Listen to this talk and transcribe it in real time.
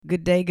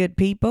Good day, good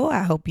people.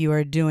 I hope you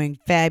are doing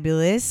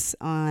fabulous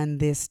on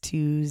this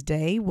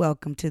Tuesday.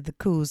 Welcome to the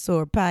Cool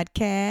Soror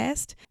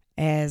podcast.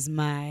 As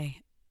my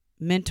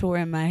mentor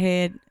in my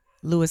head,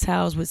 Lewis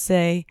Howes, would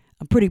say,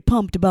 I'm pretty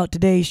pumped about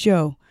today's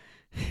show.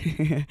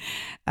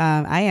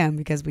 I am,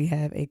 because we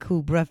have a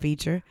cool bruh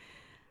feature.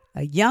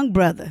 A young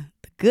brother,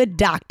 the good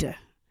doctor,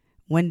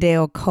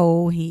 Wendell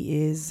Cole. He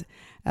is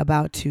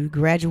about to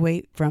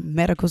graduate from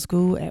medical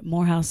school at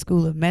Morehouse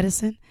School of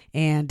Medicine,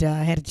 and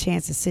I had a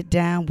chance to sit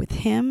down with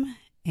him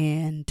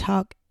and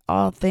talk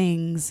all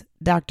things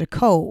Dr.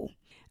 Cole.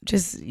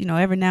 Just,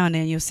 every now and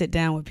then you'll sit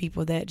down with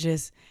people that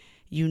just,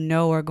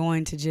 are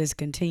going to just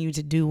continue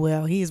to do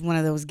well. He's one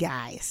of those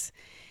guys.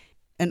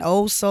 An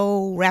old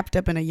soul wrapped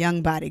up in a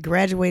young body.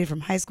 Graduated from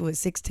high school at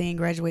 16,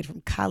 graduated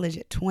from college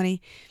at 20,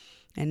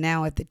 and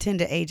now at the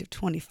tender age of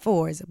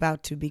 24 is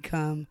about to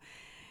become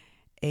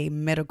a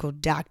medical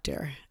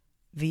doctor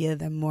via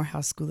the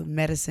Morehouse School of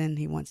Medicine.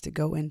 He wants to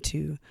go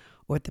into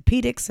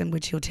orthopedics, in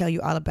which he'll tell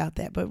you all about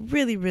that. But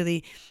really,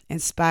 really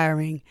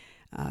inspiring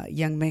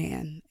young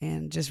man,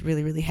 and just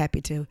really, really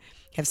happy to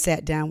have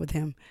sat down with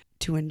him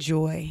to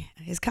enjoy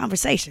his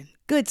conversation.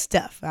 Good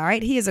stuff, all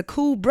right? He is a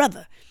cool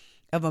brother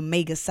of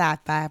Omega Psi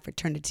Phi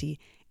Fraternity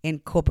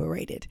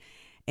Incorporated.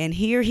 And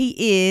here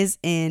he is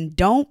in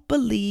Don't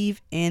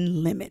Believe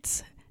in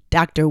Limits,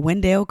 Dr.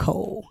 Wendell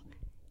Cole.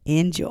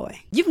 Enjoy.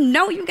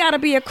 You gotta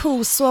be a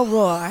cool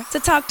soror to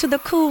talk to the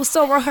cool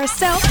soror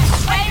herself.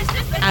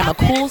 I'm a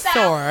cool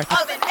soror.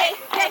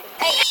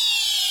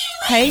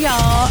 Hey, y'all.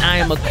 I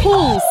am a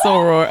cool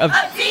soror of.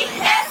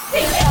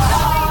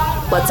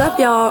 What's up,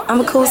 y'all?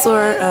 I'm a cool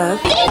soror of.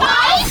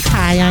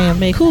 Hi, I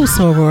am a cool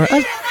soror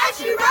of.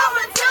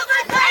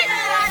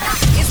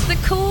 It's the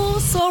Cool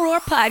Soror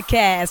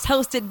podcast,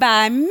 hosted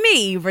by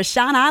me,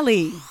 Rashawn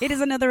Ali. It is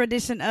another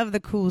edition of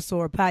the Cool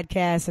Soror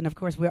podcast, and of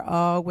course, we're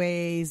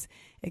always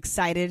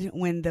excited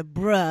when the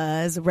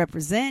bruhs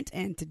represent.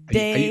 And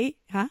today,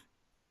 No.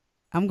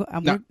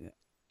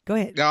 Go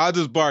ahead. No, I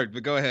just barked,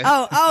 but go ahead.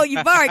 Oh,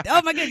 you barked.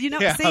 Oh my God.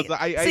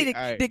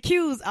 Yeah, The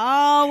cues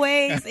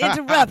always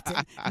interrupted.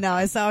 No,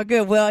 it's all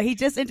good. Well, he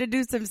just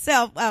introduced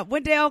himself.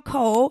 Wendell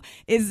Cole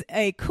is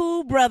a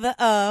cool brother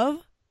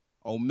of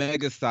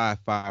Omega Psi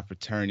Phi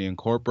Fraternity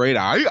Incorporated.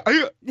 How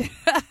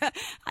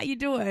you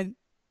doing?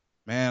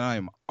 Man, I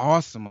am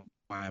awesome.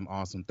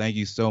 Thank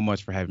you so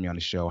much for having me on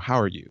the show.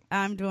 How are you?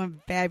 I'm doing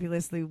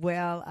fabulously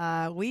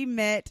well. We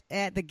met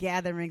at the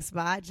gathering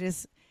spot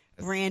just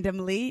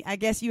randomly. I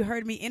guess you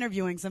heard me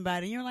interviewing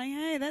somebody and you're like,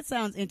 hey, that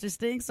sounds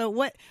interesting. So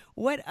what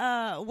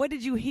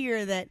did you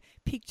hear that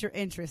piqued your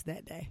interest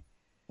that day?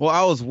 Well,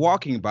 I was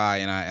walking by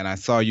and I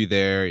saw you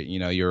there.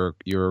 You're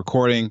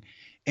recording,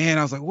 and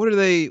I was like, what are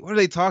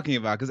they talking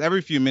about? Because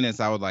every few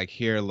minutes I would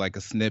hear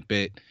a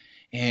snippet,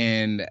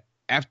 and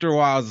after a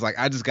while I was like,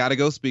 I just got to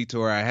go speak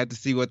to her. I had to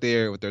see what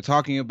they're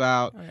talking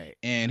about, right,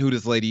 and who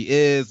this lady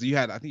is.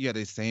 I think you had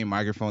the same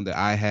microphone that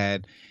I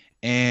had.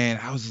 And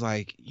I was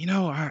like,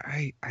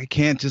 I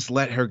can't just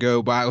let her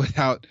go by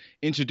without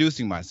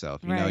introducing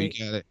myself. Right.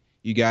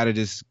 You gotta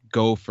just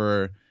go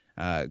for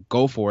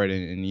it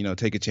and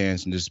take a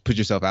chance and just put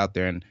yourself out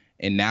there.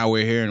 And now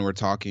we're here and we're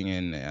talking,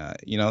 and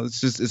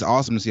it's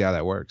awesome to see how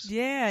that works.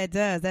 Yeah, it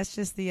does. That's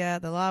just the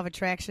law of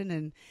attraction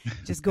and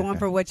just going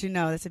for what you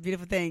know. That's a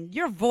beautiful thing.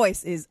 Your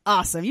voice is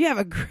awesome. You have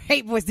a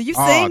great voice. Do you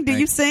sing? Do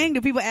you sing? Do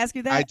people ask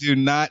you that? I do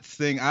not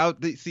sing.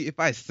 See, if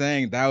I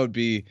sang, it would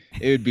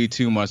be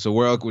too much. The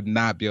world would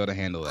not be able to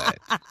handle that.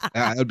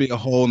 It would be a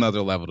whole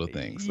nother level to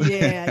things.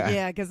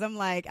 Yeah. Because I'm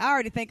I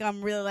already think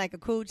I'm really like a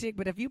cool chick,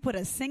 but if you put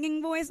a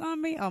singing voice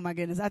on me, oh my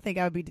goodness, I think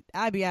I'd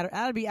be out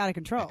of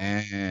control.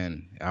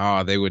 And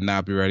they would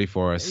not be ready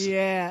for us.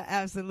 Yeah,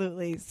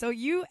 absolutely. So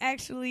you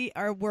actually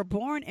were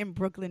born in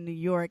Brooklyn, New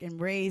York, and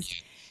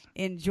raised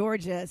in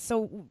Georgia.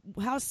 So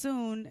how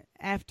soon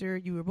after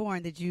you were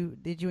born did you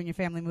and your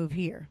family move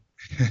here?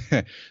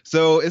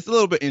 So it's a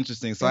little bit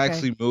interesting. So okay. I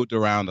actually moved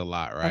around a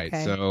lot, right?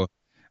 Okay. So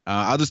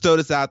I'll just throw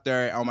this out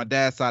there. On my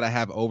dad's side, I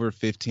have over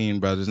 15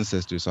 brothers and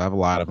sisters, so I have a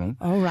lot of them.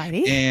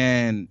 Alrighty.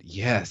 And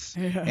yes.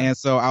 And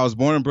so I was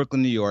born in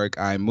Brooklyn, New York.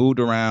 I moved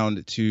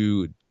around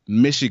to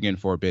Michigan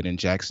for a bit, in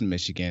Jackson,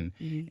 Michigan.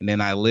 Mm-hmm. And then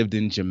I lived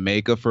in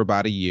Jamaica for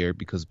about a year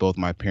because both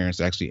my parents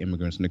are actually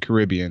immigrants from the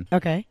Caribbean.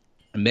 Okay.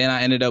 And then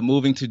I ended up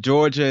moving to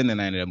Georgia, and then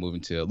I ended up moving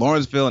to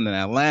Lawrenceville, and then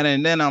Atlanta,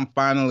 and then I'm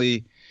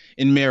finally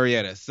in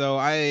Marietta. So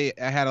I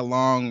had a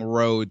long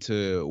road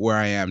to where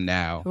I am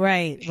now.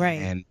 Right.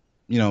 And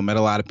met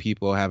a lot of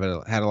people, had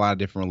a lot of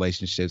different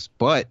relationships,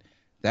 but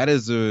that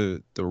is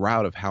the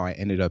route of how I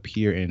ended up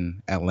here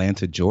in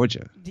Atlanta,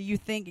 Georgia. Do you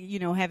think,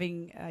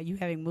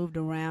 having moved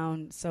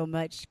around so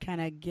much kind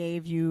of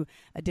gave you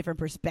a different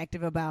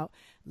perspective about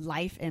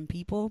life and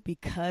people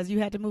because you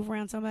had to move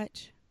around so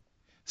much?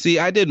 See,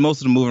 I did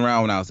most of the moving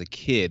around when I was a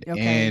kid,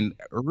 okay. and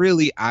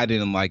really I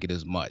didn't like it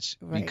as much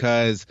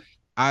because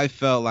I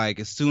felt like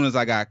as soon as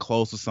I got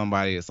close to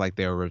somebody, it's like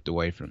they were ripped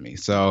away from me.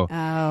 So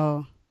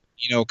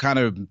kind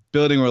of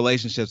building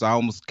relationships, I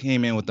almost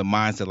came in with the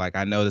mindset like,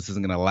 I know this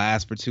isn't going to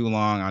last for too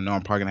long. I know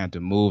I'm probably going to have to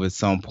move at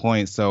some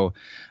point. So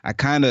I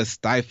kind of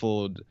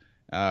stifled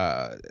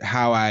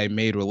how I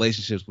made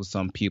relationships with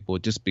some people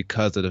just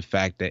because of the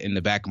fact that in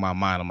the back of my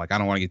mind, I'm like, I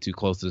don't want to get too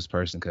close to this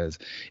person because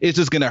it's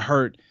just going to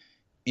hurt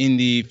in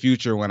the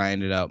future when I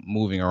ended up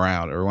moving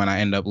around or when I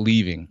end up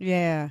leaving.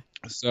 Yeah.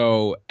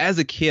 So as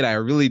a kid, I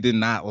really did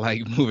not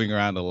like moving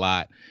around a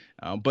lot.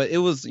 But it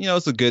was,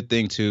 it's a good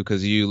thing, too,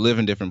 because you live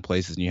in different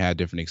places and you have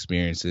different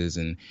experiences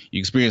and you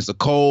experience the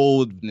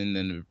cold and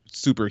then the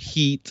super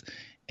heat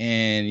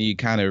and you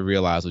kind of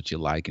realize what you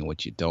like and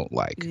what you don't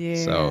like.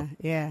 Yeah. So,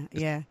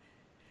 Yeah.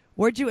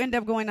 Where'd you end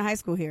up going to high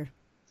school here?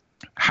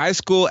 High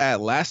school at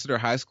Lassiter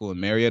High School in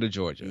Marietta,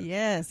 Georgia.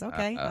 Yes.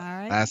 Okay. All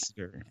right.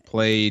 Lassiter.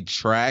 Ran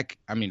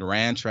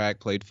track,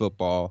 played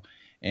football.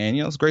 And,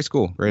 it's a great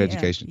school, great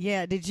education.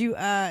 Yeah. Did you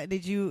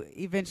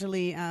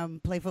eventually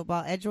play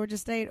football at Georgia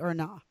State or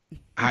no?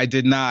 I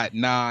did not.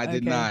 No, I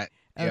did not.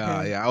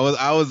 Okay. Yeah.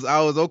 I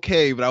was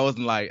okay, but I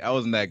wasn't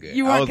that good.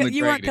 You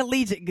weren't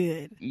collegiate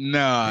good.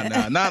 No,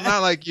 not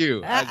like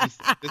you. I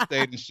just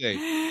stayed in shape.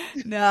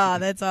 No,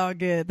 that's all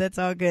good. That's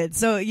all good.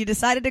 So you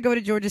decided to go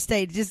to Georgia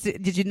State.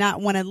 Did you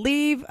not want to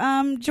leave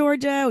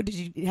Georgia? Or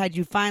had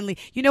you finally?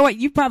 You know what?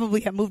 You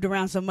probably have moved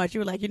around so much.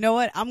 You were like, you know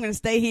what? I'm going to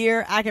stay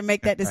here. I can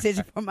make that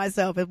decision for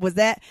myself. Was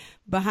that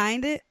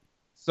behind it?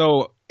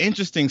 So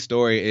interesting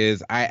story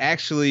is I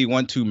actually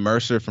went to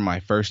Mercer for my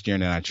first year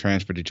and then I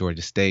transferred to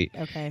Georgia State.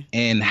 Okay.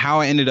 And how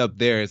I ended up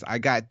there is I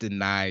got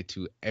denied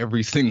to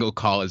every single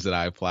college that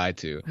I applied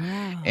to.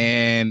 Wow.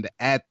 And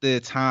at the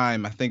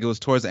time, I think it was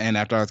towards the end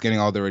after I was getting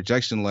all the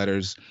rejection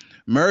letters,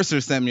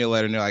 Mercer sent me a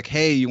letter and they're like,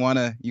 hey, you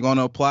wanna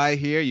apply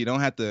here? You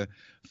don't have to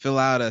fill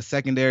out a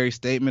secondary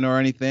statement or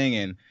anything.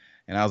 And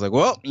I was like,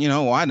 well,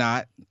 why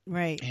not?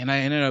 Right. And I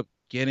ended up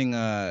getting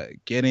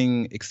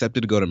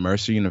accepted to go to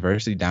Mercer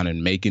University down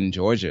in Macon,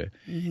 Georgia.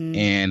 Mm-hmm.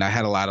 And I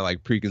had a lot of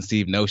like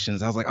preconceived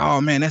notions. I was like, oh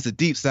man, that's the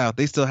deep South.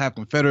 They still have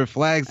Confederate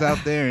flags out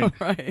there. And,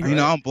 right.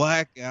 I'm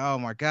black. Oh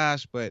my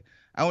gosh. But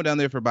I went down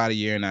there for about a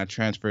year and I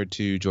transferred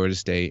to Georgia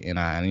State and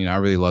I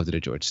really loved it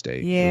at Georgia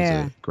State.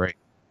 Yeah. It was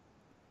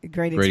a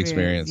great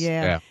experience.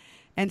 Yeah.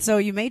 And so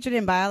you majored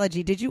in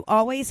biology. Did you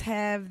always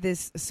have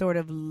this sort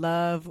of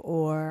love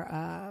or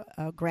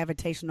a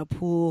gravitational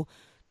pull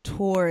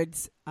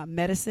towards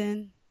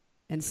medicine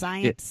and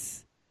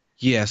science?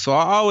 Yeah, so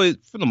I always,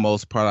 for the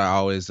most part,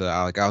 I was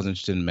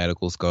interested in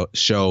medical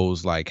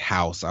shows like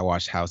House. I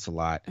watched House a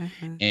lot,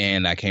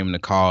 and I came into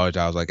college.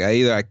 I was like,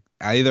 I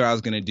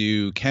was gonna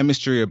do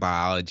chemistry or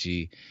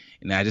biology,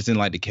 and I just didn't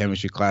like the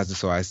chemistry classes,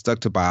 so I stuck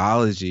to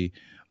biology.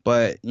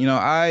 But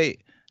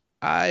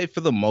I, for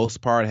the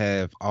most part,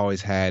 have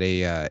always had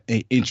a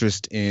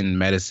interest in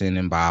medicine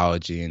and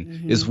biology.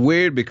 And it's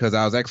weird because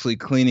I was actually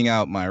cleaning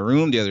out my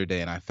room the other day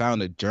and I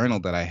found a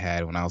journal that I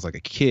had when I was like a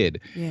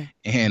kid. Yeah.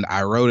 And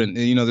I wrote in,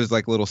 there's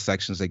like little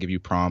sections that give you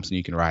prompts and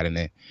you can write in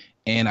it.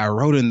 And I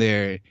wrote in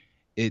there,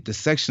 the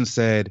section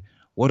said,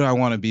 what do I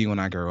want to be when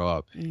I grow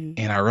up?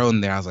 And I wrote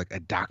in there, I was like, a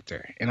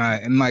doctor.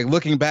 And like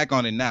looking back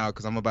on it now,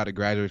 because I'm about to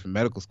graduate from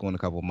medical school in a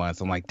couple of months,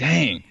 I'm like,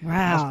 dang,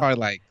 I was probably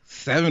like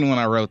 7 when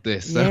I wrote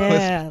this. So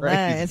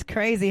it's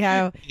crazy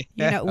how,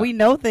 we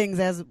know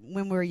things as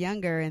when we're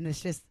younger and it's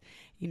just,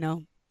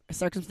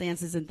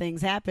 circumstances and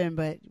things happen.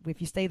 But if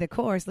you stay the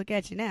course, look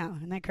at you now.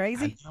 Isn't that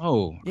crazy? I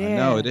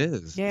know it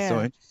is. Yeah. It's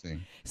so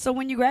interesting. So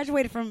when you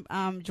graduated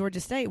from Georgia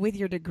State with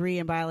your degree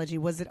in biology,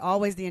 was it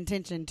always the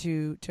intention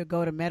to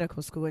go to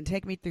medical school? And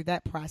take me through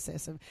that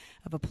process of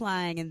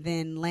applying and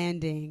then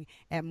landing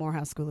at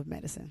Morehouse School of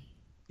Medicine.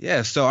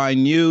 Yeah, so I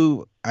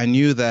knew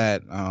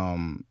that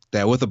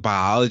that with a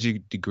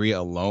biology degree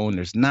alone,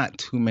 there's not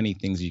too many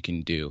things you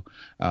can do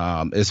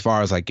as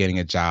far as like getting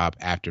a job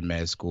after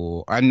med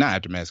school. Or not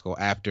after med school,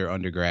 after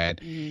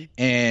undergrad.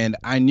 And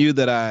I knew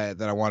that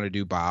I wanted to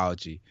do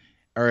biology,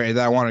 or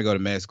that I wanted to go to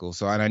med school.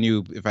 So I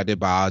knew if I did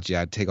biology,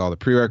 I'd take all the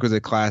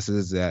prerequisite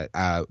classes that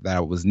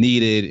was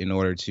needed in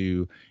order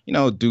to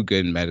do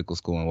good in medical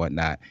school and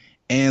whatnot.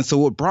 And so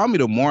what brought me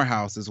to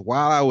Morehouse is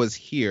while I was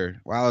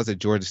at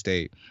Georgia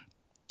State,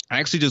 I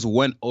actually just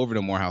went over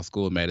to Morehouse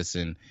School of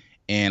Medicine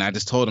and I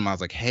just told him, I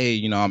was like,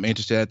 hey, I'm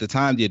interested. At the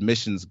time, the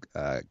admissions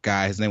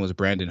guy, his name was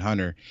Brandon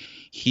Hunter.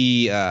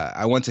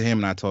 I went to him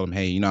and I told him,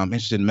 hey, I'm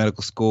interested in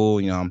medical school.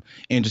 I'm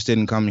interested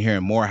in coming here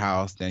in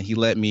Morehouse. Then he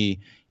let me,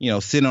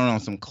 sit on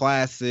some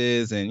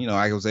classes and,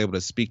 I was able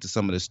to speak to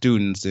some of the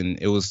students and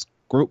it was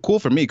cool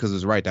for me because it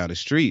was right down the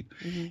street.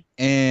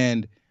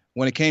 And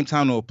when it came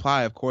time to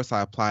apply, of course,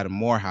 I applied to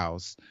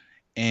Morehouse.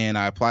 And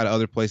I applied to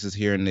other places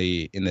here in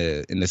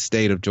the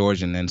state of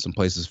Georgia and then some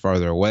places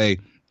farther away.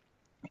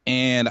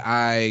 And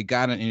I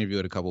got an interview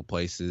at a couple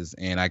places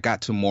and I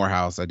got to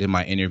Morehouse. I did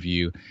my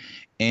interview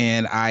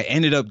and I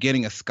ended up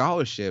getting a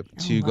scholarship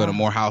to go to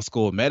Morehouse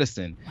School of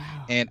Medicine.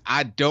 Wow. And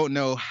I don't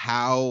know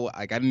how,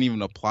 I didn't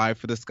even apply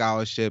for the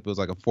scholarship. It was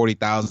like a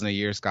 $40,000 a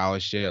year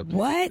scholarship.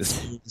 What? The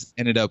schools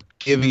ended up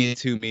giving it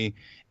to me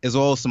as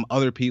well as some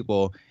other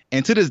people.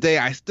 And to this day,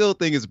 I still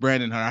think it's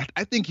Brandon Hunter.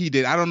 I think he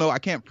did. I don't know. I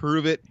can't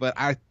prove it, but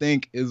I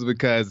think it's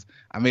because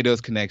I made those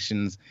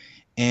connections.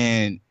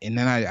 And then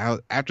I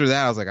after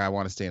that, I was like, I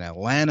want to stay in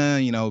Atlanta.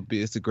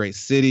 It's a great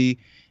city.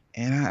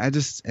 and I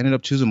just ended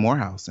up choosing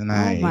Morehouse, and Oh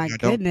my I don't regret it.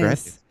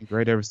 goodness. It's been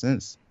great ever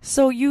since.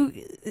 So you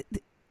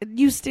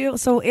still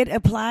so it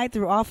applied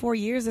through all 4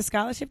 years, the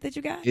scholarship that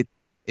you got?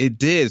 It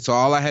did. So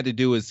all I had to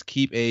do was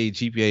keep a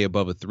GPA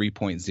above a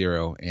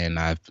 3.0, and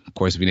I've of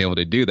course been able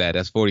to do that.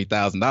 That's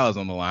 $40,000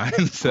 on the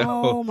line. So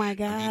Oh my I made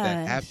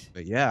that happen. gosh.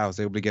 But yeah, I was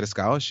able to get a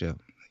scholarship.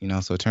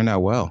 So it turned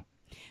out well.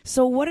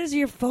 So what is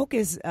your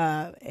focus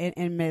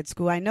in med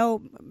school? I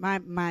know my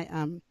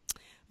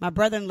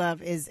brother-in-law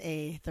is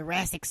a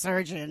thoracic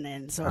surgeon,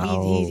 and so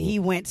he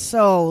went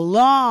so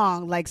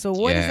long. Like, so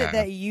what is it Yeah.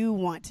 that you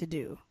want to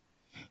do?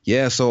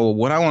 Yeah, so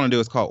what I want to do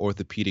is called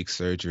orthopedic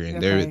surgery,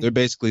 and Okay. they're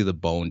basically the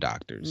bone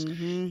doctors.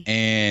 Hmm.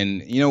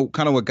 And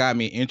kind of what got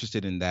me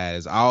interested in that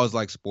is I always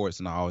like sports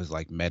and I always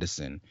like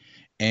medicine.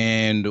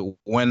 And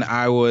when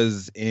I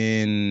was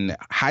in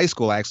high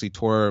school, I actually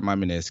tore my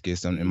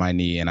meniscus in my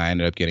knee, and I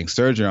ended up getting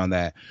surgery on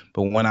that.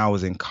 But when I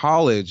was in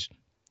college,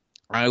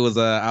 I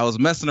was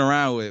messing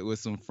around with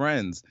some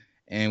friends,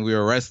 and we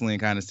were wrestling,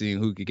 kind of seeing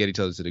who could get each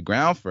other to the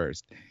ground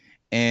first.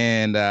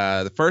 And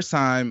the first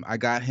time I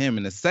got him,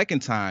 and the second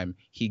time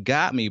he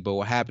got me. But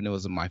what happened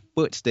was my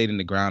foot stayed in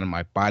the ground and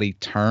my body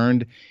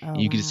turned. Oh,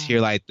 You could just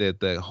hear like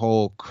the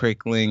whole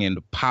crickling and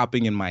the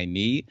popping in my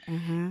knee.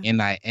 Uh-huh.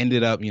 And I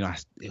ended up,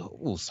 it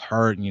was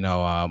hurt.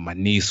 My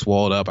knee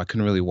swelled up. I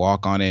couldn't really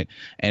walk on it.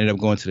 I ended up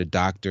going to the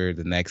doctor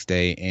the next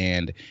day,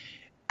 and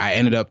I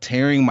ended up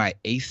tearing my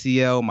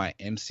ACL, my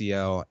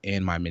MCL,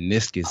 and my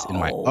meniscus in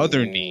my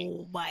other knee.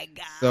 Oh my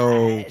gosh.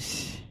 So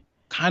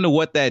kind of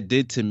what that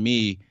did to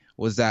me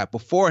was that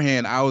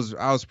beforehand I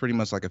was pretty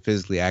much like a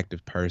physically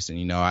active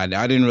person. I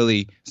didn't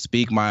really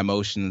speak my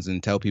emotions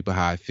and tell people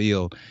how I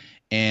feel,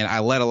 and I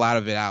let a lot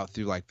of it out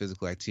through like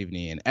physical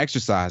activity and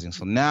exercising.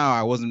 So now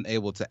I wasn't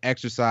able to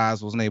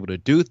exercise, wasn't able to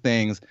do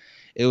things.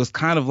 It was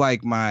kind of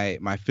like my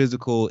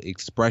physical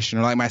expression,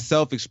 or like my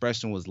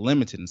self-expression, was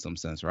limited in some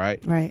sense,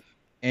 right? Right.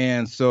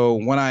 And so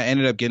when I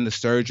ended up getting the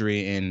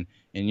surgery and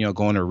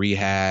going to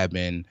rehab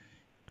and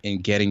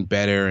getting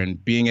better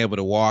and being able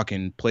to walk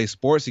and play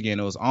sports again,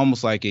 it was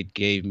almost like it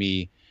gave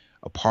me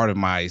a part of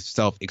my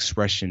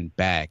self-expression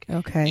back.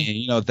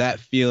 Okay. And that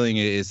feeling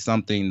is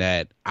something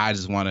that I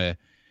just want to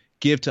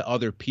give to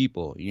other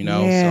people.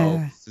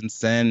 Yeah. So since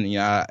then,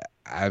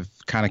 I've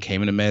kind of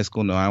came into med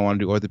school knowing I want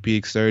to do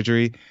orthopedic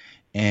surgery,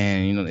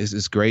 and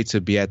it's great to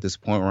be at this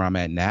point where I'm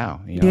at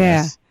now.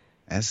 Yeah.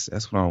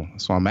 That's where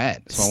I'm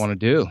at. That's what I want to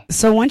do.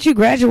 So once you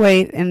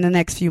graduate in the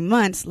next few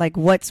months, like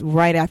what's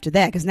right after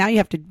that? Because now you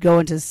have to go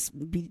into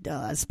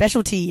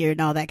specialty and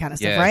all that kind of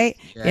stuff, right?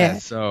 Yeah.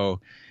 So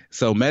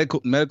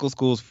medical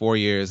school is 4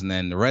 years, and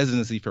then the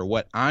residency for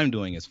what I'm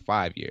doing is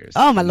 5 years.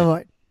 Oh my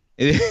Lord.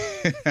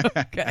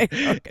 Okay.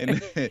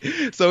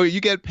 So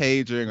you get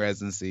paid during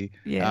residency.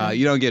 Yeah.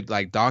 You don't get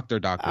like doctor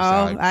Oh,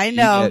 side. I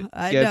know. You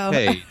I get know.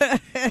 paid.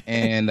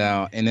 And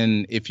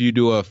then if you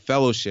do a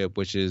fellowship,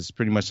 which is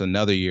pretty much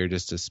another year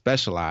just to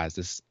specialize,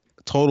 this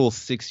total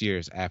 6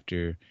 years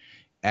after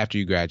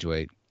you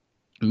graduate.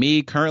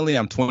 Me currently,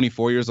 I'm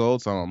 24 years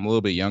old, so I'm a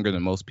little bit younger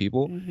than most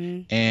people.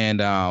 Mm-hmm.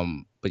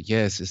 And but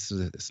yes, it's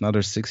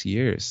another 6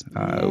 years.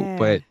 Yeah.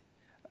 But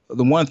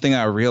the one thing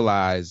I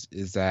realized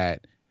is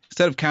that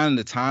instead of counting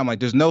the time,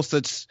 like there's no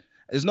such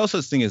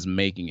thing as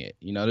making it.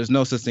 There's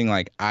no such thing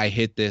like I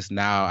hit this,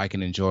 now I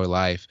can enjoy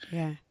life.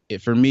 Yeah.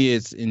 For me,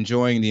 it's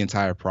enjoying the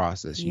entire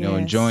process. Yes.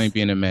 Enjoying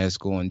being in med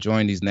school,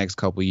 enjoying these next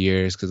couple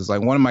years, because it's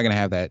like, when am I going to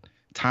have that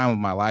time of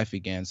my life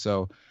again?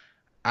 So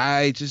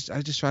I just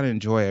try to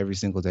enjoy every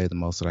single day the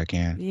most that I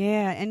can.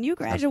 Yeah. And you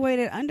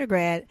graduated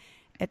undergrad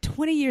at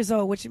 20 years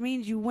old, which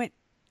means you went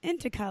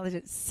into college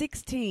at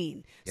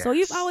 16. So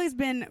you've Yes. always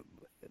been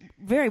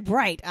very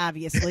bright,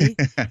 obviously.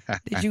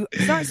 Did you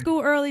start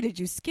school early? Did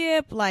you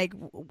skip? Like,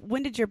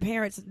 when did your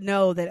parents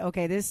know that,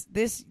 okay, this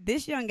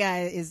young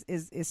guy is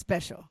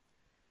special?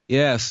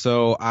 Yeah,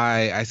 so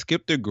I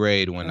skipped a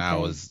grade when I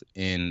Okay. was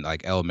in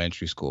like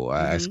elementary school.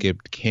 I Mhm.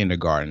 skipped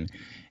kindergarten.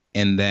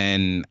 And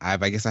then I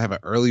guess I have an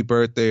early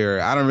birthday,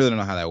 or I don't really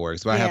know how that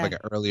works, but I have Yeah. like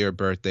an earlier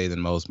birthday than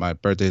most. My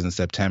birthday's in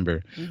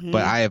September. Mhm.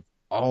 But I have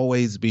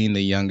always been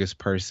the youngest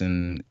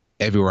person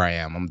everywhere I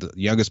am. I'm the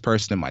youngest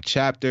person in my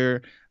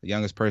chapter, the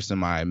youngest person in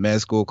my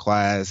med school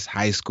class,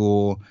 high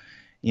school,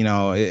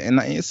 and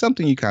it's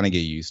something you kind of get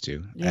used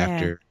to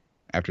Yeah.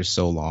 after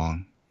so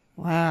long.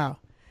 Wow.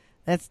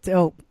 That's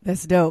dope.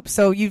 That's dope.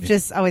 So you've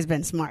just always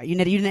been smart. You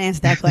didn't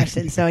answer that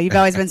question. So you've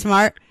always been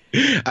smart?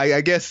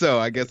 I guess so.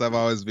 I guess I've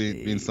always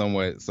been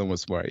somewhat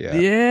smart. Yeah.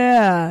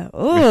 Yeah.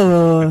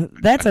 Oh,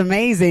 that's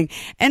amazing.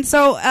 And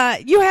so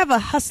you have a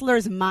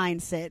hustler's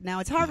mindset.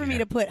 Now, it's hard for me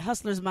to put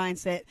hustler's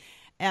mindset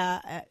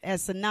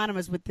as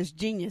synonymous with this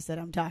genius that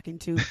I'm talking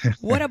to.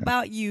 What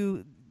about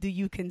you do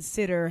you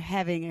consider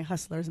having a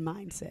hustler's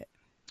mindset?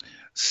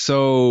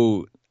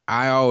 So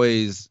I'll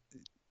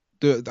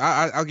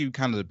give you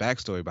kind of the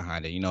backstory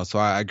behind it. So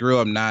I grew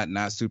up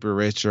not super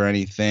rich or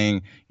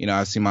anything.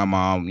 I see my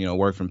mom,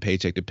 work from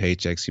paycheck to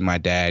paycheck. See my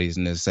dad, he's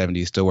in his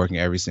 70s, still working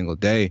every single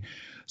day.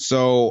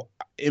 So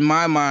in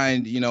my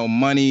mind,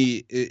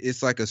 money,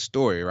 it's like a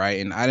story, right?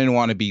 And I didn't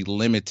want to be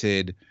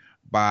limited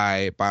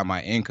by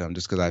my income,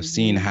 just because I've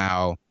seen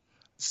how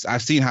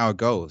it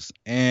goes.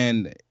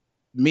 And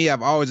me,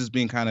 I've always just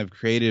been kind of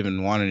creative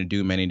and wanted to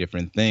do many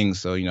different things.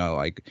 So,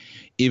 like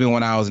even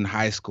when I was in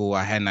high school,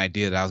 I had an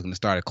idea that I was going to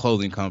start a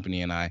clothing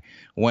company, and I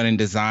went and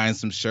designed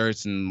some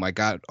shirts and like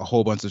got a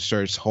whole bunch of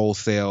shirts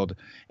wholesaled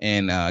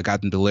and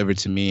got them delivered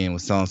to me and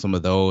was selling some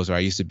of those. Or I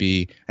used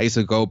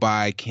to go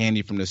buy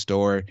candy from the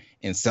store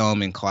and sell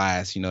them in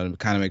class, to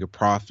kind of make a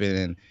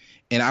profit.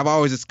 And I've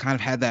always just kind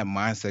of had that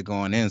mindset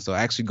going in. So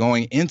actually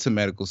going into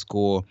medical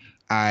school,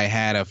 I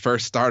had a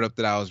first startup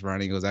that I was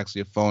running. It was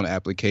actually a phone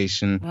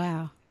application.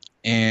 Wow.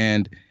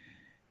 And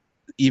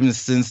even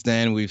since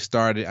then, I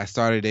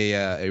started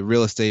a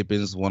real estate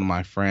business with one of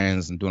my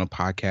friends. I'm doing a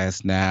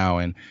podcast now.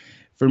 And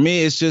for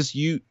me, it's just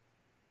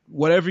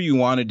whatever you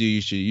want to do,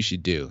 you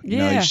should do.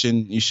 You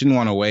shouldn't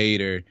want to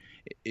wait, or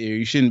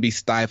you shouldn't be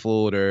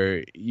stifled,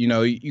 or,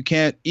 you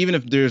can't, even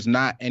if there's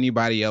not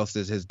anybody else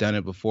that has done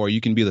it before,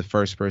 you can be the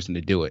first person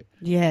to do it.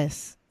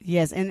 Yes.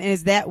 Yes. And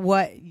is that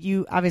what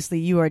you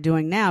are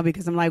doing now?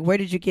 Because I'm like, where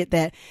did you get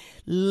that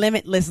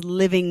limitless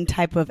living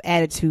type of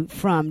attitude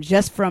from?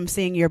 Just from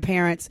seeing your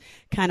parents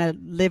kind of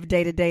live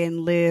day to day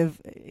and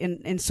live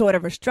in sort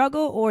of a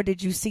struggle? Or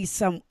did you see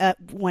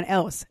someone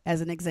else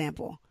as an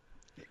example?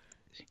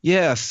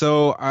 Yeah,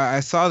 so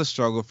I saw the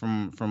struggle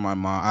from my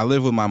mom. I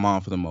live with my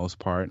mom for the most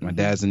part. My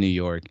dad's in New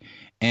York.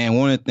 And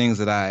one of the things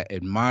that I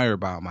admire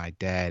about my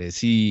dad is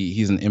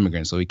he's an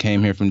immigrant. So he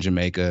came here from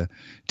Jamaica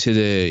to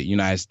the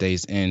United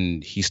States,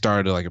 and he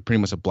started like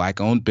pretty much a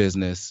Black-owned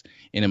business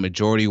in a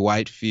majority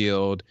white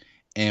field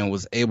and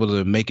was able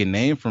to make a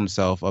name for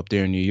himself up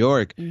there in New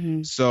York.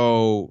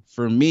 So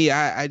for me,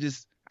 I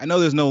know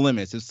there's no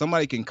limits. If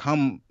somebody can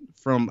come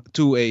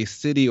to a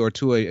city or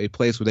to a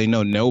place where they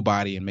know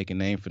nobody and make a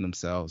name for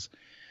themselves,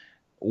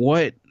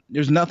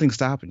 there's nothing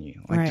stopping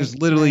you. Like there's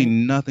literally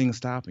nothing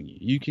stopping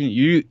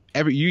you.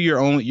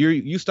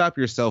 You stop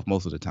yourself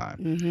most of the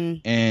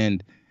time.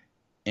 And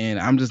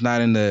I'm just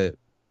not in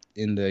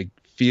the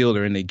field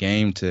or in the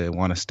game to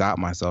want to stop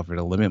myself or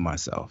to limit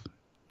myself.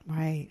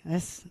 Right.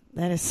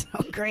 That is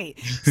so great.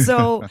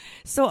 So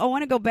I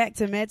want to go back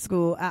to med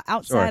school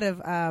outside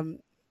of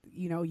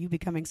you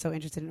becoming so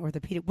interested in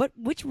orthopedic.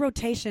 Which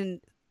rotation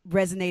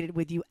resonated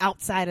with you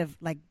outside of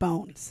like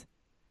bones?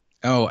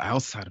 Oh,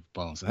 outside of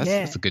bones.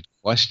 That's a good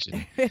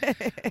question.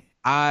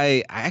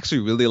 I actually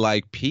really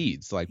like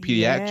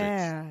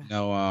pediatrics.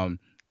 Yeah.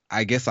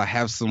 I guess I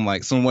have some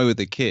way with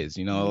the kids.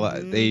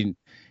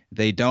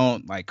 They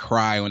don't like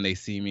cry when they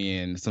see me,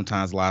 and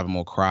sometimes a lot of them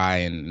will cry,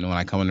 and when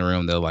I come in the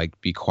room, they'll like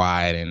be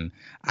quiet. And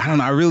I don't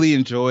know, I really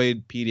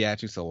enjoyed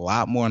pediatrics a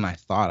lot more than I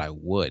thought I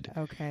would.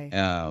 Okay.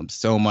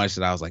 So much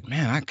that I was like,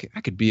 man,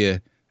 I could be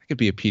a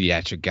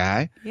pediatric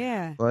guy.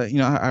 Yeah. But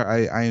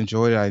I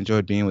enjoyed it. I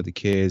enjoyed being with the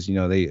kids.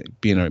 They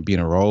being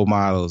a role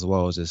model as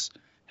well as just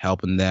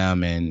helping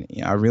them, and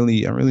I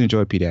really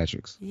enjoyed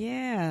pediatrics.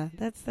 Yeah,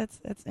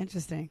 that's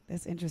interesting.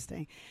 That's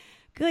interesting.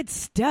 Good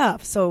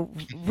stuff. So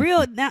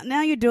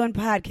now you're doing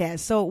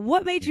podcasts. So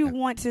what made you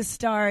want to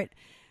start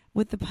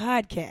with the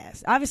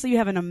podcast? Obviously, you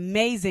have an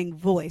amazing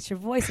voice. Your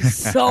voice is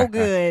so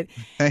good.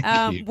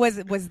 Thank you.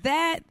 Was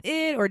that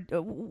it, or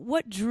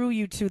what drew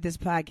you to this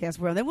podcast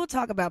world? Then we'll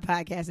talk about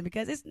podcasting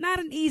because it's not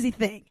an easy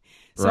thing.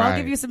 So I'll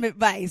give you some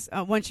advice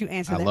once you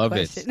answer that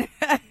question.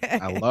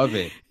 I love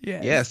it.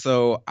 Yes. Yeah.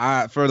 So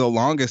for the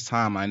longest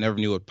time, I never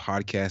knew what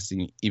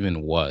podcasting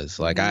even was.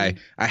 Like I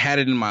had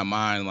it in my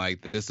mind,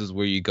 like this is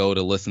where you go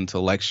to listen to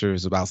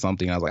lectures about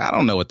something. I was like, I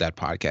don't know what that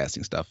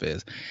podcasting stuff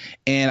is.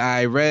 And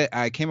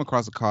I came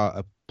across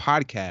a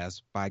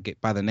podcast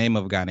by the name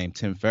of a guy named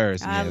Tim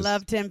Ferriss. I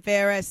love Tim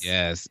Ferriss.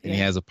 Yes. And he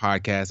has a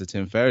podcast, The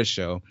Tim Ferriss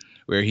Show,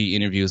 where he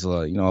interviews a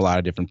lot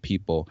of different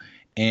people.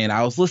 And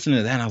I was listening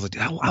to that, and I was like,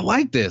 I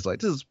like this. Like,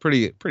 this is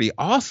pretty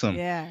awesome.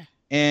 Yeah.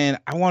 And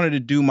I wanted to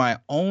do my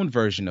own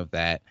version of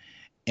that.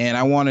 And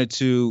I wanted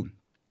to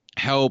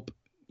help,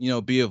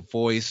 be a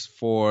voice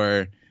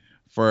for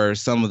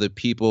some of the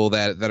people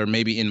that are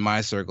maybe in my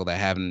circle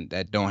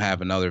that don't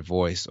have another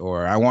voice.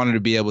 Or I wanted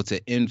to be able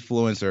to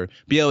influence or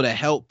be able to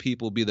help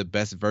people be the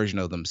best version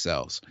of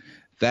themselves.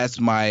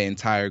 That's my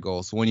entire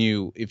goal. So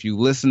if you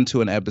listen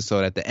to an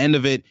episode, at the end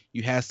of it,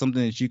 you have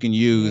something that you can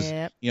use,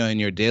 in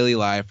your daily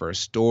life, or a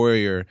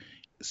story or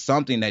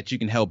something that you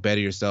can help better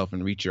yourself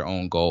and reach your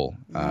own goal.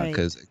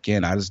 Because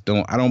again, I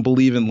don't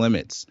believe in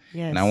limits.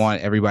 Yes. And I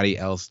want everybody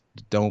else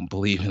to don't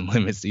believe in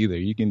limits either.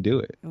 You can do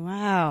it.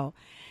 Wow.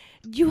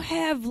 You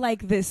have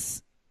like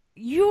this,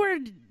 you're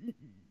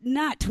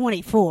not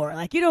 24.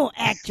 Like you don't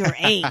act your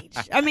age.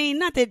 I mean,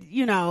 not that,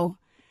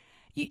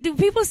 do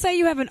people say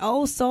you have an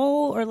old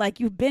soul, or like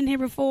you've been here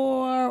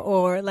before,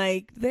 or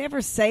like they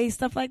ever say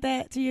stuff like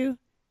that to you?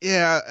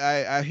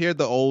 Yeah, I hear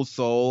the old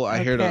soul.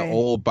 I hear the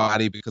old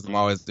body because I'm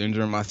always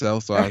injuring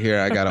myself. So I hear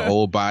I got an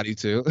old body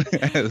too.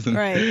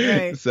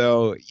 Right.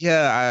 So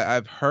yeah,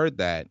 I've heard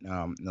that.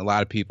 A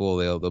lot of people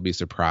they'll be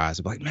surprised.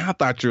 They'll be like, man, I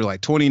thought you were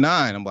like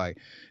 29. I'm like,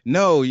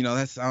 no,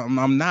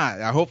 I'm not.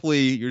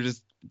 Hopefully you're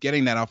just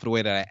getting that off the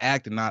way that I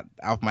act and not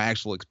off my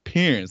actual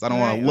experience. I don't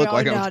want to look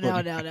like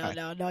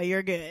I'm no,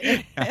 you're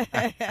good.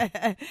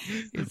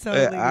 You're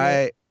totally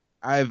good.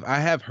 I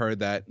have heard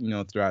that,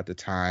 throughout the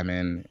time,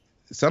 and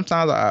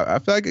sometimes I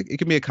feel like it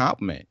can be a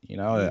compliment.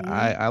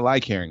 I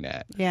like hearing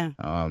that. Yeah.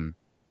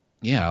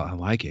 Yeah, I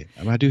like it.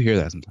 I do hear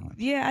that sometimes.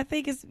 Yeah, I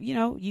think it's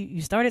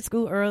you started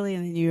school early,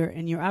 and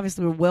you're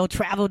obviously well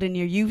traveled in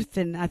your youth,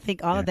 and I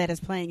think all of that is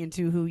playing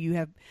into who you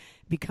have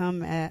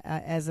become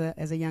as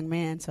a young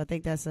man. So I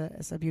think that's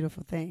a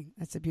beautiful thing.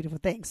 That's a beautiful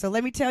thing. So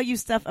let me tell you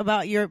stuff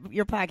about your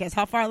podcast.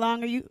 How far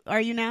along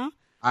are you now?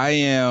 I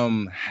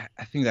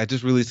think I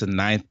just released the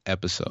 9th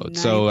episode.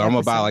 So I'm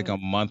about like a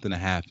month and a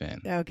half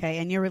in. Okay,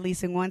 and you're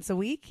releasing once a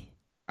week?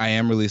 I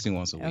am releasing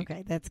once a week.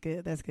 Okay, that's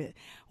good. That's good.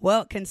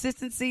 Well,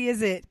 consistency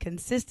is it.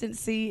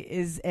 Consistency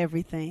is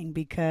everything,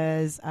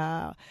 because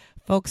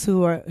folks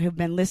who have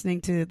been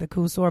listening to the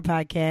Cool Soror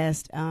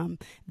podcast,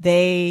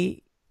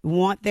 they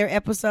want their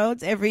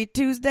episodes every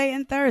Tuesday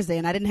and Thursday,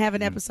 and I didn't have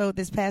an episode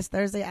this past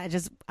Thursday.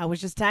 I was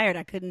just tired.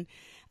 I couldn't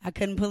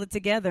pull it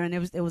together, and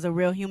it was a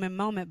real human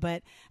moment.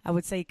 But I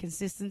would say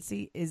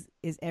consistency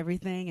is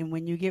everything, and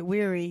when you get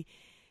weary,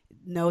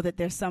 know that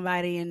there's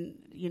somebody in,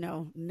 you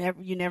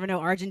never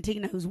know,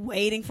 Argentina, who's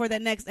waiting for that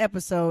next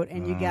episode,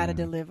 and you got to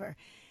deliver.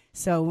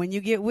 So when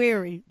you get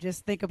weary,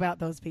 just think about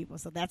those people.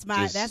 So that's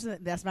my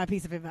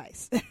piece of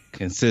advice.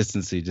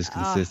 Consistency.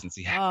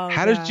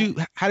 How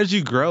did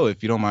you grow,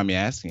 if you don't mind me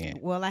asking it?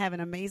 Well, I have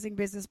an amazing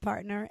business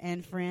partner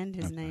and friend.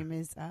 His name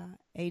is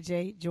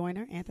AJ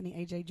Joyner, Anthony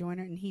AJ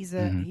Joyner, and he's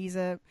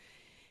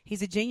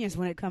a genius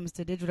when it comes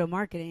to digital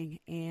marketing.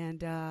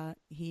 And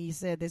he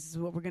said, this is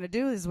what we're going to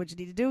do. This is what you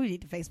need to do. You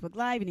need to Facebook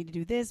Live. You need to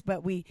do this.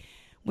 But we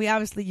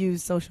obviously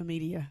use social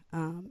media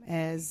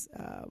as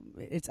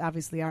it's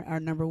obviously our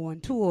number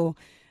one tool.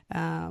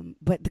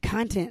 But the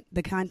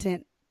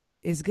content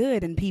is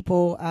good, and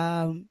people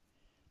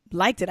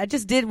liked it. I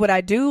just did what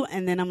I do,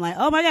 and then I'm like,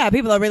 oh my God,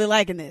 people are really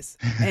liking this.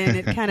 And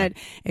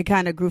it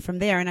kind of grew from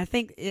there. And I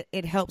think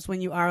it helps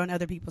when you are on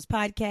other people's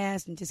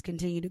podcasts and just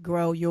continue to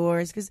grow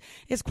yours, because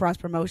it's cross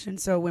promotion.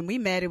 So when we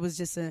met, it was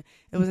a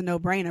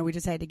no-brainer. We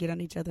just had to get on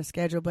each other's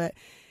schedule. But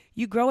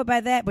you grow it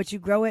by that, but you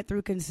grow it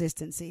through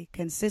consistency,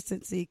 and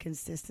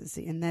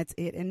that's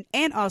it.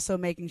 And also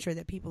making sure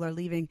that people are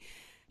leaving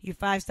you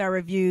 5-star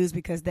reviews,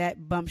 because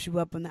that bumps you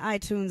up on the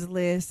iTunes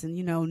list, and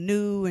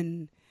new,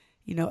 and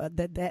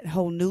that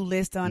whole new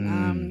list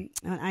on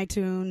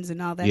iTunes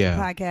and all that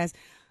podcast.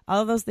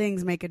 All of those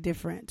things make a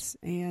difference.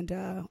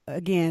 And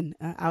again,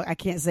 I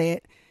can't say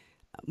it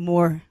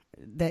more,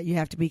 that you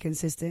have to be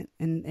consistent,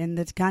 and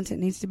the content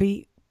needs to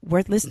be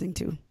worth listening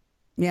to.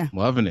 Yeah.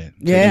 Loving it.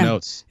 Taking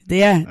notes.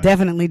 Yeah,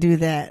 definitely do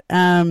that.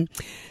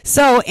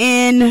 So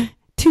in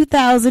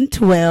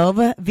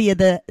 2012, via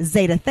the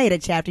Zeta Theta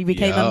chapter, you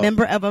became a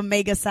member of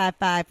Omega Psi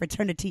Phi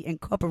Fraternity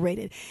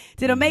Incorporated.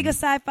 Did Omega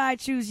Psi Phi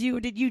choose you, or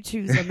did you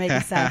choose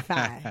Omega Psi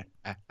Phi?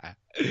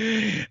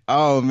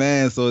 Oh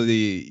man, so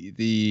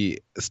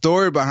the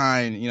story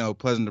behind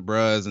Pleasant to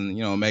Bruz and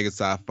Omega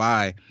Psi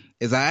Phi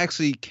is I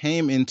actually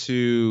came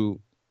into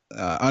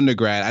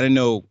undergrad. I didn't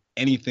know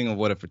anything of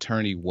what a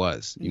fraternity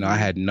was. I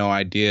had no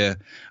idea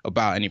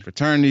about any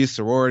fraternities,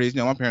 sororities.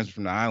 My parents are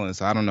from the island,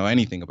 so I don't know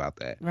anything about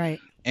that. Right.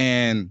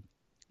 And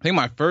I think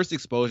my first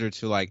exposure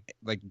to like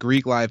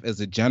Greek life as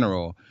a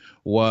general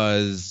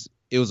was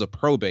a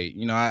probate.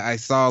 I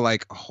saw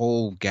like a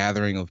whole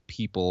gathering of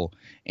people,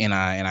 and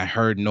I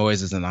heard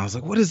noises, and I was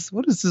like, what is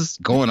this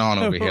going on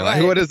over here?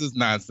 Like, what is this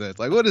nonsense?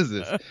 Like, what is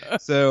this?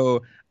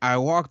 So I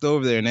walked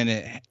over there, and then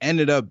it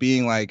ended up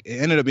being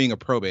a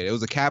probate. It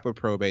was a Kappa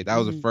probate. That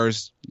was the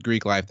first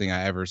Greek life thing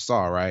I ever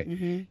saw, right?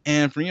 Mm-hmm.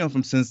 And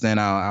from since then,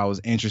 I was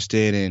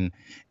interested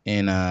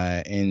in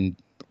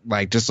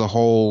like just a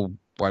whole,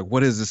 like,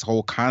 what is this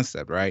whole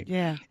concept, right?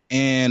 Yeah.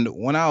 And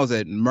when I was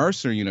at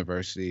Mercer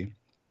University,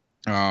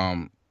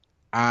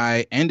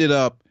 I ended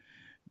up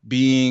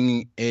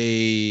going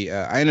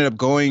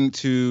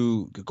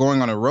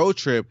on a road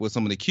trip with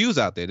some of the Qs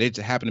out there. They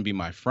just happened to be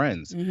my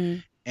friends. Mm-hmm.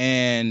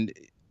 And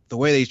the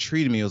way they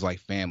treated me was like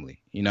family.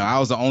 I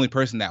was the only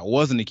person that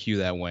wasn't a Q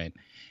that went,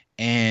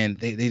 and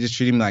they just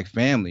treated me like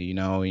family.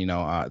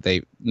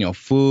 They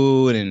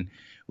food, and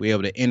we were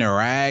able to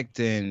interact,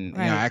 and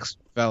I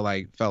actually felt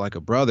like a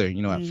brother.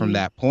 From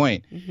that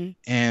point. Mm-hmm.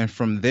 And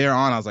from there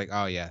on, I was like,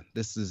 oh yeah,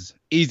 this is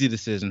easy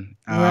decision.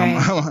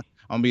 I'll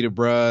be the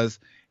Bruz.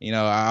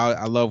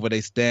 I love what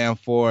they stand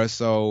for.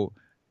 So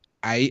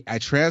I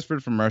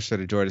transferred from Mercer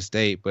to Georgia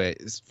State, but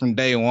from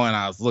day one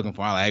I was looking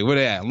for. I'm like, hey, where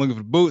they at? I'm looking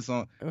for the boots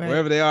on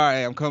wherever they are.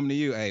 Hey, I'm coming to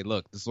you. Hey,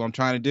 look, this is what I'm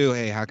trying to do.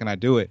 Hey, how can I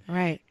do it?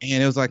 Right.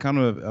 And it was like kind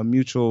of a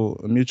mutual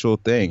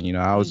thing.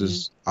 I was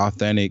just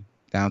authentic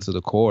down to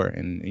the core,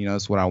 and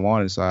it's what I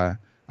wanted. So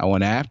I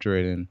went after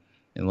it, and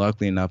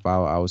luckily enough,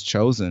 I was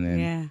chosen,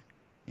 and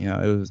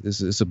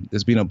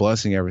it's been a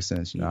blessing ever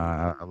since.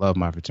 I love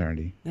my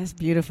fraternity. That's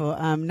beautiful.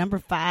 Number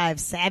 5,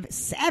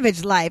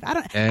 savage life.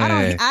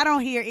 I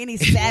don't hear any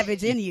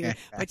savage in you,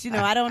 but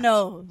I don't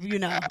know.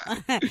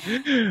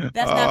 That's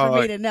not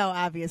for me to know,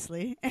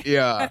 obviously.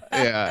 Yeah.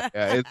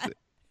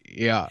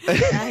 Yeah.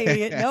 I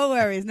hear you. No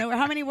worries. No.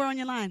 How many were on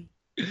your line?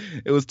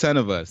 It was 10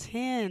 of us.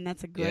 10.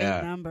 That's a great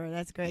number.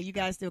 That's great. You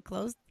guys still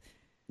close?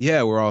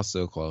 Yeah, we're all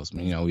so close.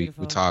 That's You know, we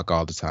beautiful. talk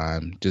all the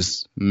time.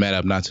 Just met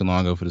up not too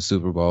long ago for the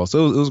Super Bowl.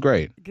 So it was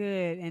great.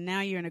 Good. And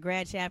now you're in a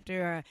grad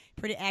chapter,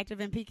 pretty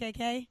active in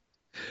PKK?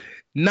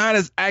 Not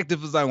as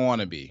active as I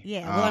want to be.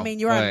 Yeah. Well, I mean,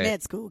 you're in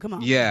med school. Come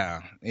on.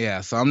 Yeah.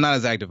 So I'm not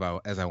as active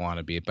as I want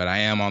to be, but I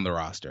am on the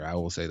roster. I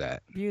will say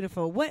that.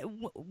 Beautiful.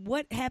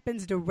 What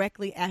happens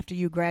directly after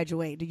you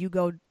graduate? Do you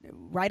go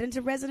right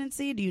into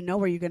residency? Do you know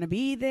where you're going to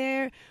be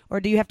there, or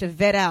do you have to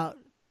vet out?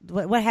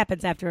 What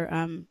happens after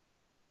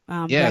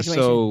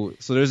graduation?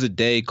 So there's a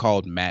day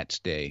called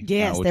Match Day.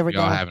 Yes, which there we we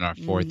all go. have in our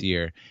fourth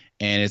year.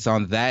 And it's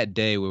on that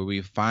day where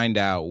we find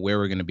out where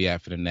we're going to be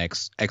at for the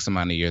next X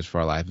amount of years for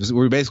our life.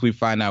 We basically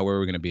find out where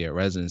we're going to be at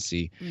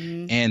residency.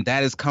 And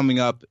that is coming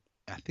up,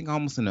 I think,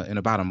 almost in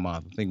about a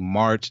month. I think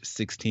March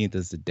 16th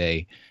is the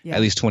day, at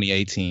least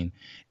 2018.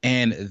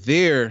 And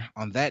there,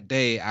 on that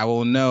day, I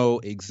will know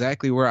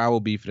exactly where I will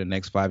be for the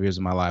next 5 years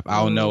of my life.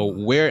 I will know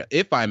where,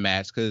 if I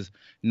match, because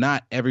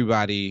not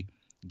everybody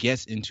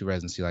gets into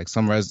residency. Like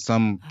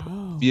some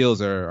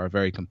fields are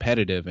very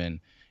competitive,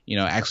 and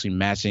actually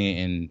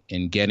matching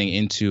and getting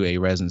into a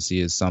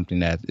residency is something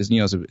that is,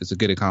 it's a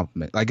good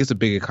accomplishment. Like, it's a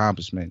big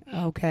accomplishment.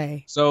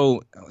 Okay.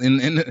 So in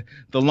the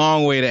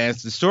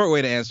short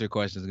way to answer your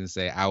question is going to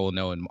say I will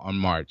know on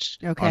March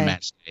on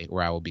Match Day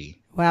where I will be.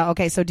 Wow.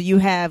 Okay. So do you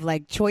have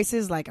like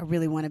choices? Like, I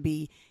really want to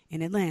be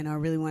in Atlanta, or I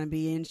really want to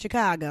be in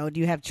Chicago. Do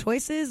you have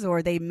choices,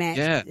 or they match?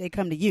 Yeah. They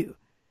come to you?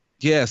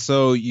 Yeah,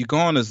 so you go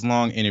on this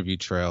long interview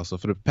trail. So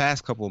for the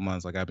past couple of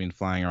months, like, I've been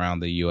flying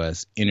around the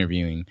U.S.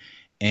 interviewing.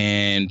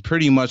 And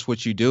pretty much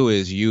what you do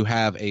is you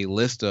have a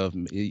list of,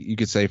 you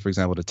could say, for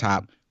example, the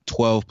top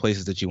 12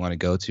 places that you want to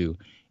go to,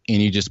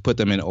 and you just put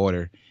them in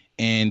order.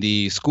 And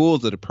the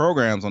schools or the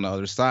programs on the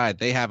other side,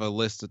 they have a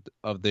list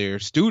of their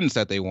students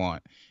that they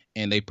want,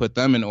 and they put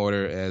them in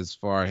order as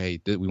far,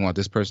 hey, we want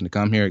this person to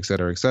come here, et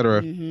cetera, et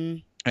cetera. Mm-hmm.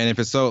 And if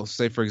it's so,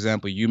 say, for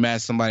example, you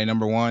match somebody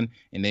number one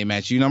and they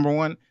match you number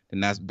one, then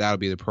that'll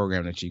be the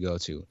program that you go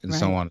to, and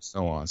so on and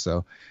so on.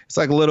 So it's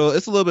like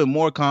it's a little bit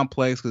more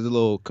complex because there's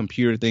little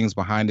computer things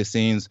behind the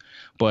scenes,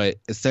 but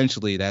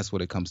essentially that's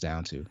what it comes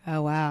down to.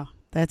 Oh, wow.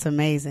 That's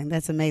amazing.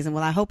 That's amazing.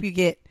 Well, I hope you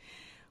get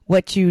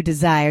what you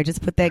desire.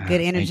 Just put that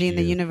good energy in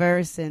the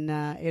universe, and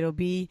it'll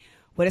be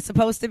what it's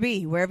supposed to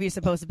be. Wherever you're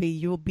supposed to be,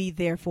 you'll be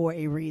there for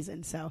a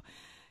reason. So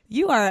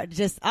you are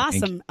just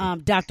awesome,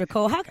 Dr.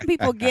 Cole. How can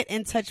people get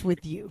in touch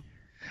with you?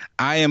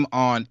 I am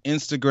on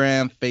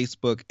Instagram,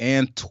 Facebook,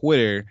 and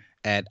Twitter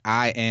at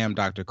I am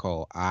Dr.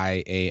 Cole,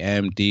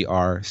 IAMDRCOLE.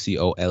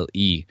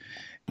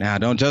 Now,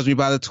 don't judge me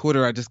by the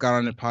Twitter. I just got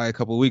on it probably a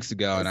couple of weeks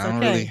ago, and I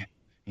don't really,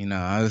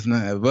 I was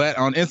not. But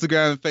on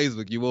Instagram and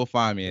Facebook, you will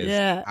find me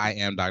as I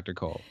am Dr.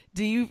 Cole.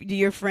 Do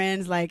your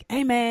friends like,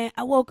 hey man,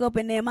 I woke up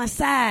and then my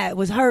side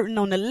was hurting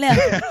on the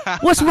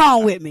left. What's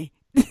wrong with me?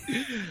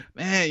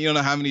 Man, you don't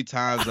know how many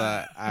times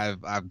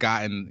I've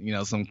gotten,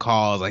 some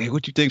calls like, hey,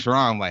 what you think's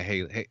wrong? I'm like,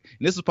 hey. And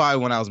this was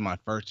probably when I was in my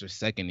first or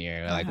second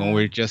year, like when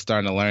we were just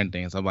starting to learn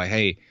things. I'm like,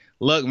 hey,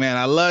 look, man,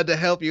 I love to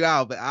help you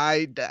out, but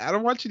I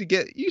don't want you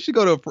to you should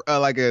go to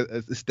a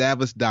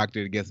established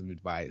doctor to get some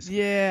advice.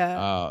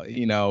 Yeah.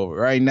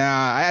 Right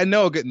now, I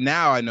know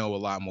a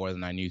lot more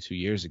than I knew 2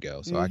 years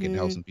ago, so I can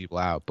help some people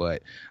out.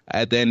 But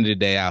at the end of the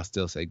day, I'll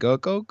still say, go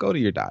to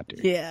your doctor.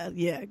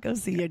 Yeah. Go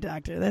see your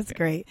doctor. That's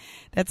great.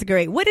 That's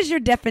great. What is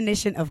your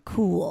definition of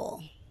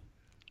cool?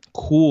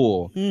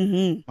 Cool.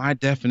 Mm-hmm. My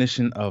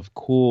definition of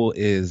cool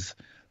is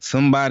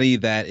somebody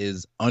that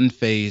is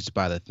unfazed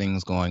by the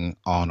things going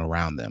on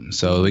around them.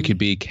 So it could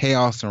be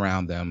chaos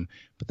around them,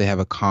 but they have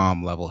a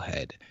calm, level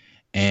head.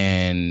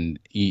 And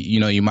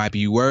you might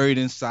be worried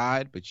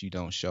inside, but you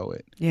don't show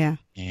it. Yeah.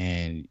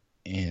 And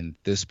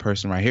this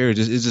person right here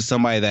is just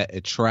somebody that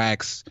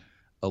attracts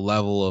a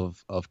level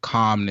of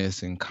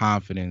calmness and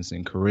confidence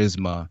and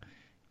charisma.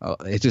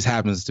 It just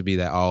happens to be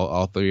that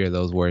all three of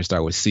those words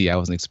start with C. I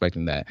wasn't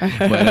expecting that,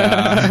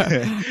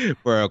 but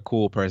for a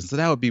cool person. So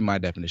that would be my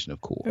definition of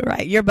cool.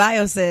 Right. Your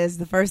bio says,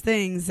 the first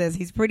thing says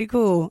he's pretty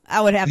cool.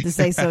 I would have to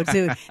say so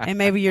too. And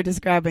maybe you're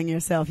describing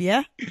yourself.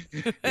 Yeah.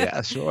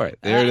 Yeah, sure.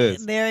 There it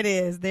is.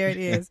 There it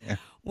is.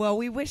 Well,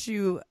 we wish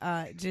you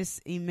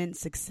just immense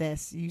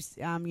success.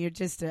 You're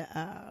just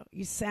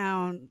you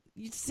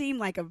seem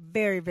like a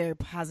very, very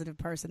positive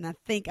person. I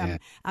think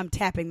I'm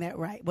tapping that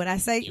right. Would I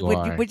say?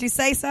 Would you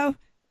say so?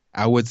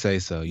 I would say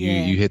so.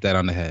 You hit that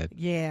on the head.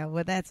 Yeah,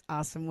 well, that's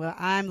awesome. Well,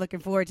 I'm looking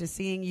forward to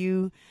seeing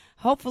you,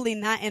 hopefully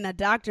not in a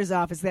doctor's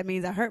office. That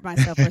means I hurt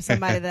myself, or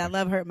somebody that I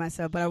love hurt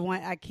myself. But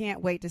I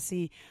can't wait to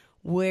see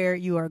where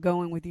you are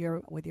going with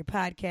your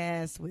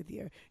podcast, with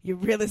your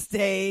real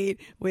estate,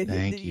 with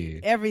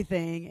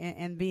everything,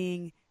 and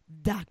being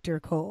Dr.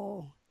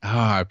 Cole. Oh,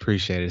 I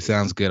appreciate it. It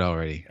sounds good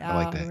already. I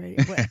like that.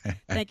 Right. Well,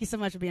 thank you so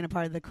much for being a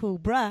part of the Cool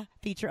Bruh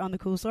feature on the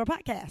Cool Soror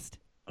podcast.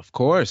 Of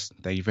course.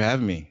 Thank you for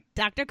having me.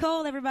 Dr.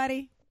 Cole,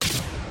 everybody.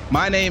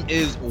 My name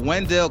is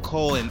Wendell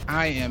Cole, and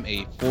I am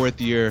a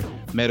fourth-year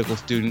medical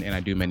student, and I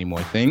do many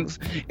more things.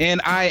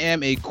 And I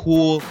am a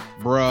cool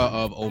bruh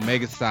of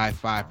Omega Psi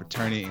Phi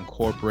Fraternity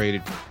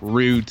Incorporated.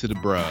 Rude to the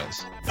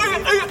bruhs.